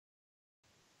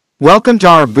Welcome to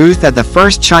our booth at the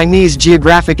first Chinese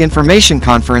Geographic Information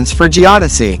Conference for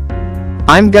Geodesy.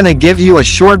 I'm gonna give you a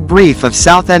short brief of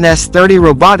South NS30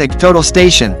 Robotic Total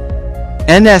Station.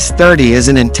 NS30 is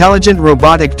an intelligent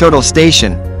robotic total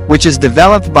station, which is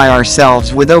developed by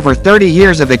ourselves with over 30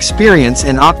 years of experience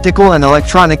in optical and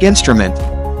electronic instrument.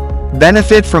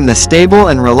 Benefit from the stable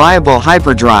and reliable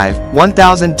hyperdrive,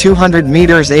 1200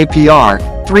 meters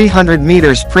APR, 300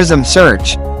 meters prism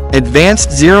search, advanced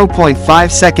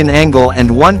 0.5 second angle and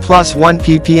 1+1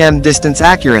 ppm distance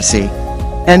accuracy.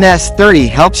 NS30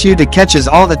 helps you to catches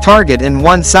all the target in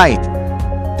one sight.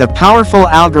 The powerful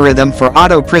algorithm for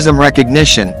auto prism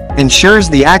recognition ensures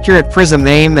the accurate prism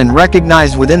aim and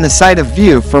recognized within the sight of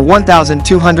view for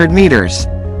 1200 meters.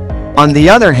 On the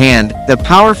other hand, the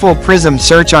powerful prism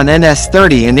search on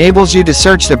NS30 enables you to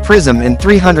search the prism in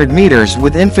 300 meters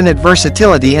with infinite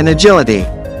versatility and agility.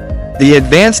 The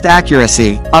advanced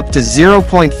accuracy, up to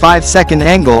 0.5 second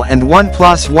angle and 1+1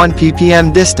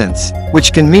 ppm distance,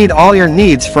 which can meet all your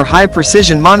needs for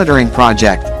high-precision monitoring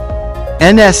project.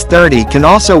 NS30 can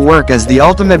also work as the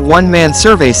ultimate one-man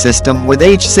survey system with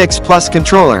H6 Plus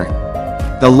controller.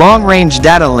 The long-range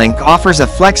data link offers a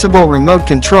flexible remote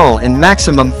control in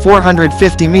maximum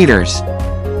 450 meters.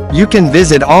 You can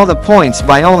visit all the points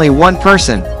by only one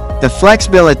person. The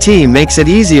flexibility makes it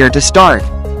easier to start.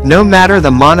 No matter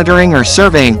the monitoring or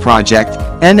surveying project,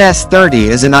 NS30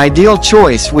 is an ideal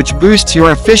choice which boosts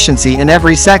your efficiency in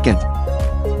every second.